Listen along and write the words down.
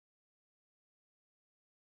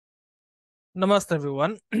Namaste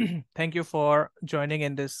everyone. Thank you for joining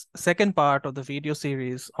in this second part of the video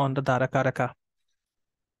series on the Darakaraka.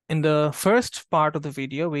 In the first part of the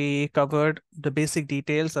video, we covered the basic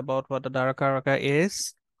details about what the Darakaraka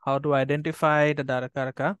is, how to identify the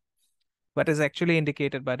Darakaraka, what is actually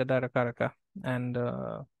indicated by the Darakaraka. And,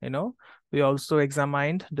 we also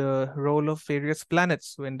examined the role of various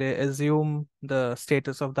planets when they assume the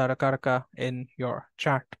status of Darakaraka in your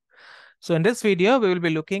chart. So in this video, we will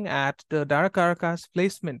be looking at the Darakaraka's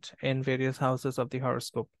placement in various houses of the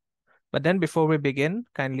horoscope. But then before we begin,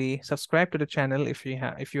 kindly subscribe to the channel if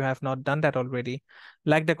you have not done that already.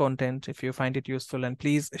 Like the content if you find it useful, and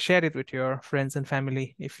please share it with your friends and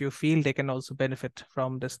family if you feel they can also benefit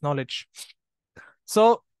from this knowledge.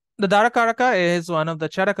 So the Darakaraka is one of the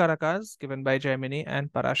Charakarakas given by Jaimini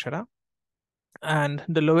and Parashara. And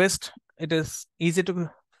the lowest, it is easy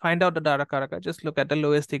to find out the Darakaraka. Just look at the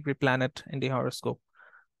lowest degree planet in the horoscope.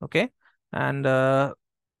 Okay. And the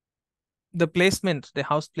placement, the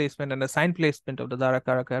house placement and the sign placement of the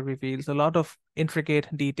Darakaraka reveals a lot of intricate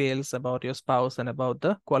details about your spouse and about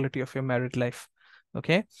the quality of your married life.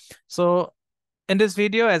 Okay. So in this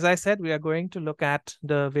video, as I said, we are going to look at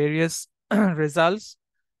the various results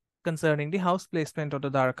concerning the house placement of the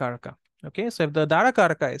Darakaraka. Okay, so if the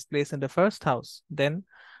Darakaraka is placed in the first house, then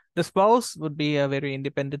the spouse would be a very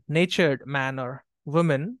independent natured man or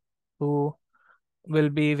woman who will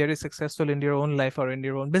be very successful in their own life or in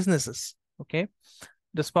their own businesses. Okay,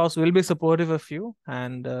 the spouse will be supportive of you,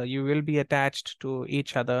 and you will be attached to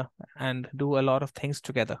each other and do a lot of things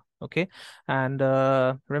together. Okay, and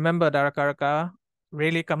remember, Darakaraka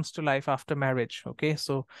really comes to life after marriage. Okay,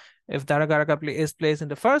 so if Darakaraka is placed in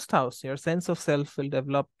the first house, your sense of self will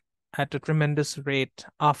develop at a tremendous rate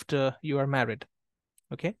after you are married.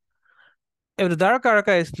 Okay, if the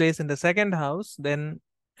Darakaraka is placed in the second house, then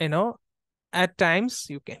you know at times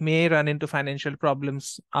you may run into financial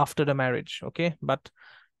problems after the marriage. Okay, but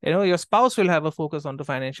your spouse will have a focus on the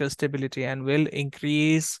financial stability and will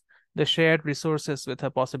increase the shared resources with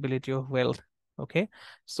a possibility of wealth. Okay,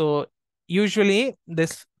 so usually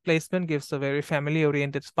this placement gives a very family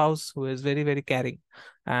oriented spouse who is very very caring.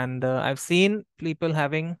 And I've seen people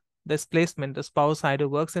having this placement, the spouse either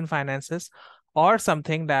works in finances or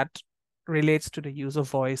something that relates to the use of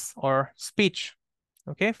voice or speech.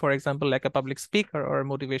 Okay, for example, like a public speaker or a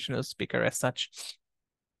motivational speaker as such.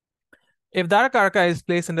 If Darakaraka is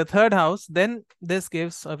placed in the third house, then this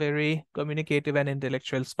gives a very communicative and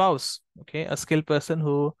intellectual spouse. Okay, a skilled person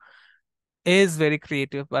who is very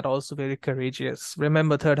creative but also very courageous.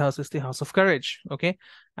 Remember, third house is the house of courage. Okay,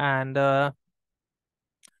 and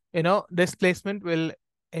this placement will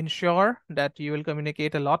ensure that you will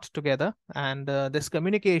communicate a lot together, and this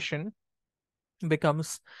communication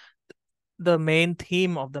becomes the main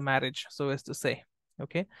theme of the marriage, so as to say.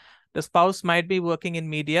 Okay, the spouse might be working in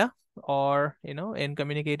media or in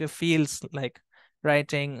communicative fields like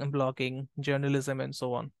writing, blogging, journalism, and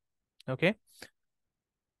so on. Okay,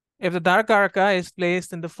 if the Darakaraka is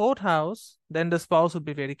placed in the fourth house, then the spouse would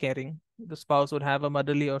be very caring. The spouse would have a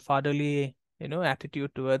motherly or fatherly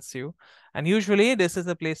attitude towards you, and usually this is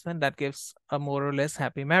a placement that gives a more or less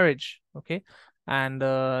happy marriage. Okay, and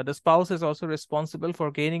the spouse is also responsible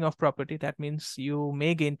for gaining of property. That means you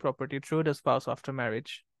may gain property through the spouse after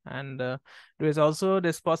marriage. And there is also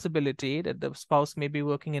this possibility that the spouse may be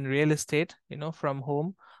working in real estate from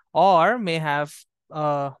home, or may have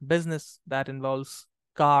a business that involves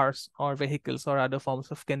cars or vehicles or other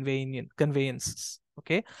forms of conveyances.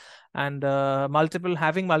 Okay, and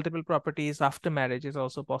having multiple properties after marriage is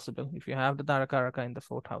also possible if you have the Darakaraka in the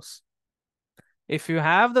fourth house. If you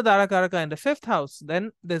have the Darakaraka in the fifth house,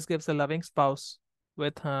 then this gives a loving spouse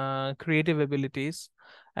with creative abilities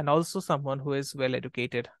and also someone who is well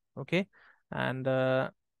educated. Okay, and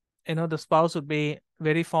the spouse would be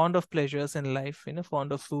very fond of pleasures in life,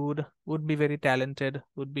 fond of food, would be very talented,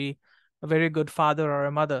 would be a very good father or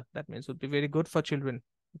a mother. That means would be very good for children.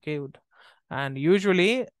 Okay, and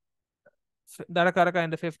usually Darakaraka in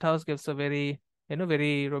the fifth house gives a very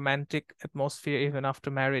romantic atmosphere even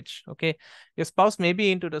after marriage. Okay, your spouse may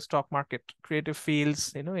be into the stock market, creative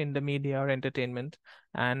fields, in the media or entertainment,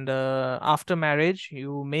 and after marriage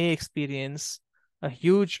you may experience a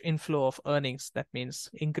huge inflow of earnings. That means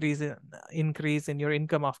increase in your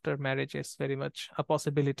income after marriage is very much a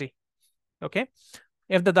possibility. Okay,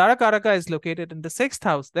 if the Darakaraka is located in the sixth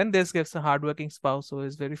house, then this gives a hardworking spouse who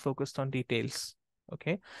is very focused on details.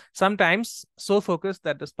 Okay, sometimes so focused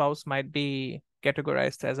that the spouse might be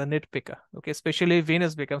categorized as a nitpicker. Okay, especially if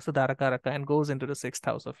Venus becomes the Darakaraka and goes into the sixth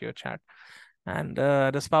house of your chart, and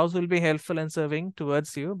the spouse will be helpful and serving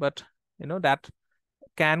towards you, but that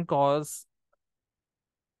can cause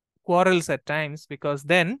quarrels at times, because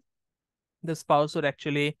then the spouse would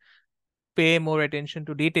actually pay more attention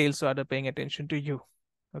to details rather paying attention to you.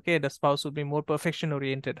 Okay, the spouse would be more perfection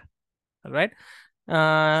oriented. All right.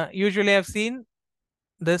 Usually I've seen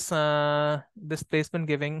this placement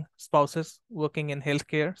giving spouses working in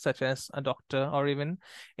healthcare, such as a doctor or even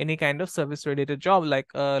any kind of service related job, like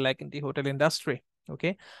in the hotel industry.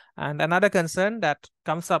 Okay. And another concern that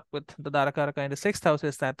comes up with the Darakaraka in the sixth house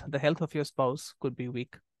is that the health of your spouse could be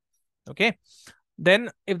weak. Okay.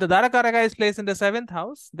 Then if the Darakaraka is placed in the seventh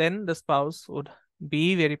house, then the spouse would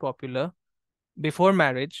be very popular before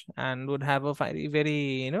marriage and would have a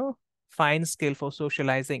very fine skill for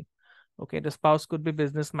socializing. Okay, the spouse could be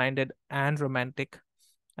business minded and romantic,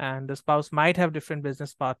 and the spouse might have different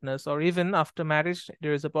business partners, or even after marriage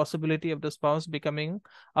there is a possibility of the spouse becoming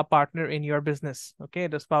a partner in your business. Okay,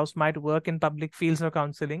 the spouse might work in public fields or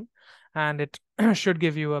counseling, and it should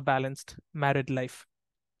give you a balanced married life.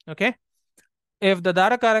 Okay, if the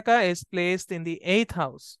Darakaraka is placed in the eighth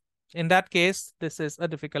house, in that case, this is a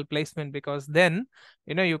difficult placement, because then,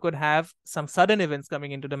 you could have some sudden events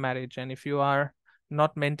coming into the marriage. And if you are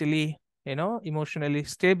not mentally, emotionally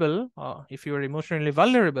stable, or if you are emotionally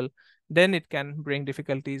vulnerable, then it can bring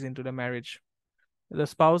difficulties into the marriage. The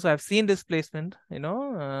spouse, I've seen this placement,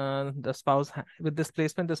 the spouse with this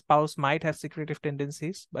placement, the spouse might have secretive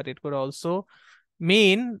tendencies, but it could also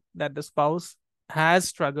mean that the spouse has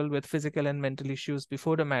struggled with physical and mental issues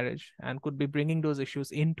before the marriage and could be bringing those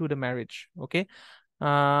issues into the marriage. Okay.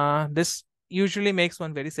 This usually makes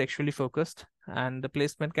one very sexually focused, and the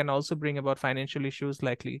placement can also bring about financial issues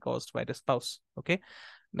likely caused by the spouse. Okay.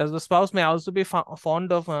 The spouse may also be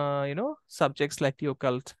fond of, subjects like the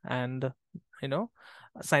occult and,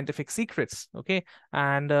 scientific secrets. Okay.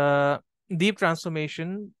 And deep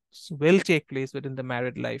transformation will take place within the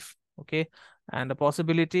married life. Okay. And the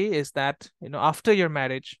possibility is that, after your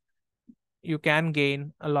marriage, you can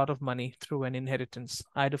gain a lot of money through an inheritance,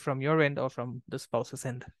 either from your end or from the spouse's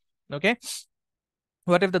end. Okay.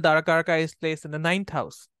 What if the Darakaraka is placed in the ninth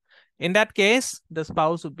house? In that case, the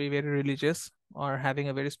spouse would be very religious or having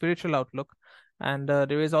a very spiritual outlook. And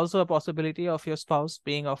there is also a possibility of your spouse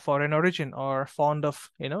being of foreign origin or fond of,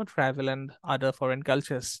 travel and other foreign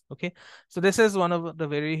cultures. Okay. So this is one of the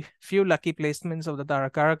very few lucky placements of the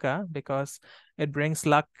Darakaraka, because it brings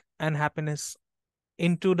luck and happiness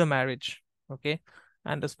into the marriage. Okay.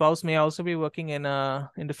 And the spouse may also be working in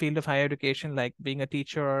the field of higher education, like being a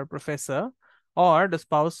teacher or a professor, or the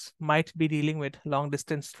spouse might be dealing with long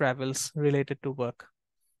distance travels related to work.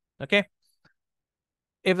 Okay.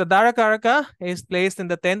 If the Darakaraka is placed in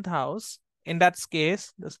the 10th house, in that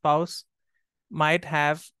case, the spouse might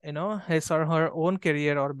have, his or her own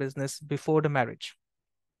career or business before the marriage.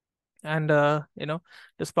 And, the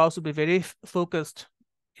spouse will be very focused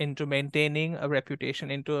into maintaining a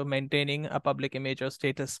reputation, into maintaining a public image or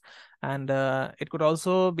status. And it could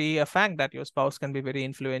also be a fact that your spouse can be very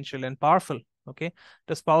influential and powerful. Okay.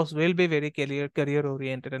 The spouse will be very career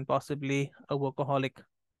oriented and possibly a workaholic.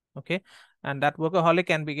 Okay. And that workaholic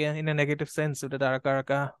can be in a negative sense if the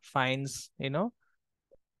Darakaraka finds,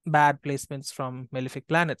 bad placements from malefic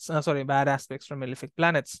planets. Bad aspects from malefic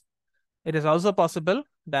planets. It is also possible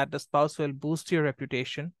that the spouse will boost your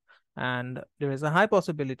reputation, and there is a high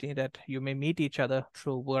possibility that you may meet each other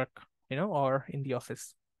through work, or in the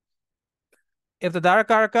office. If the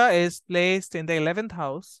Darakaraka is placed in the 11th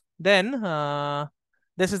house, then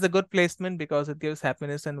this is a good placement because it gives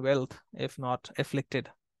happiness and wealth, if not afflicted.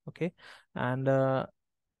 Okay. And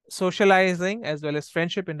socializing as well as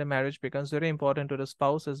friendship in the marriage becomes very important to the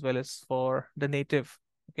spouse as well as for the native.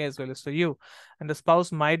 Okay, as well as for you. And the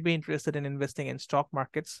spouse might be interested in investing in stock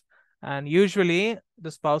markets. And usually the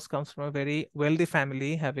spouse comes from a very wealthy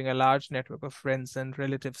family, having a large network of friends and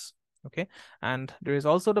relatives. Okay. And there is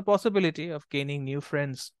also the possibility of gaining new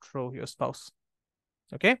friends through your spouse.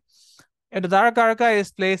 Okay. If the Darakaraka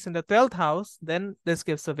is placed in the 12th house, then this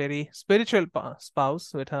gives a very spiritual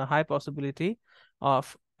spouse with a high possibility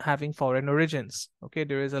of having foreign origins. Okay.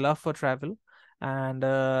 There is a love for travel, and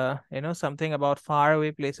something about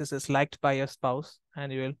faraway places is liked by your spouse,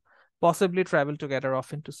 and you will possibly travel together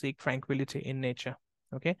often to seek tranquility in nature.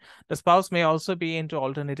 Okay. The spouse may also be into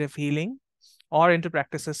alternative healing or into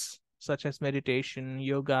practices such as meditation,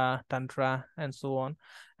 yoga, tantra, and so on.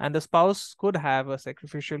 And the spouse could have a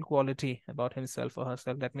sacrificial quality about himself or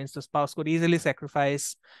herself. That means the spouse could easily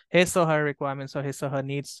sacrifice his or her requirements or his or her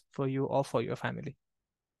needs for you or for your family.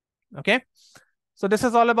 Okay. So this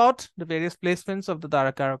is all about the various placements of the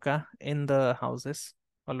Darakaraka in the houses.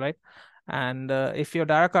 All right. And if your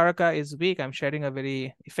Darakaraka is weak, I'm sharing a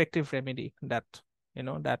very effective remedy that,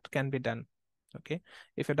 that can be done. Okay.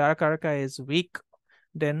 If your Darakaraka is weak,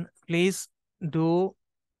 then please do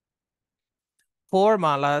 4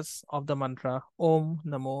 malas of the mantra Om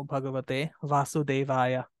Namo Bhagavate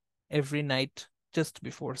Vasudevaya every night just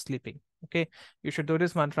before sleeping. Okay, you should do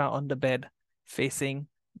this mantra on the bed facing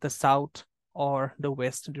the south or the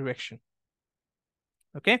west direction.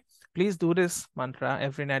 Okay, please do this mantra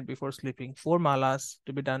every night before sleeping. 4 malas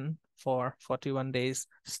to be done for 41 days,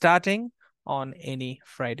 starting on any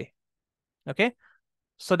Friday. Okay,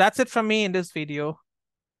 so that's it from me in this video.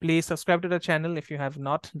 Please subscribe to the channel if you have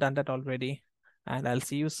not done that already, and I'll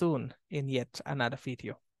see you soon in yet another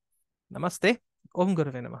video. Namaste. Om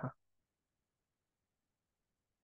Gurave Namaha.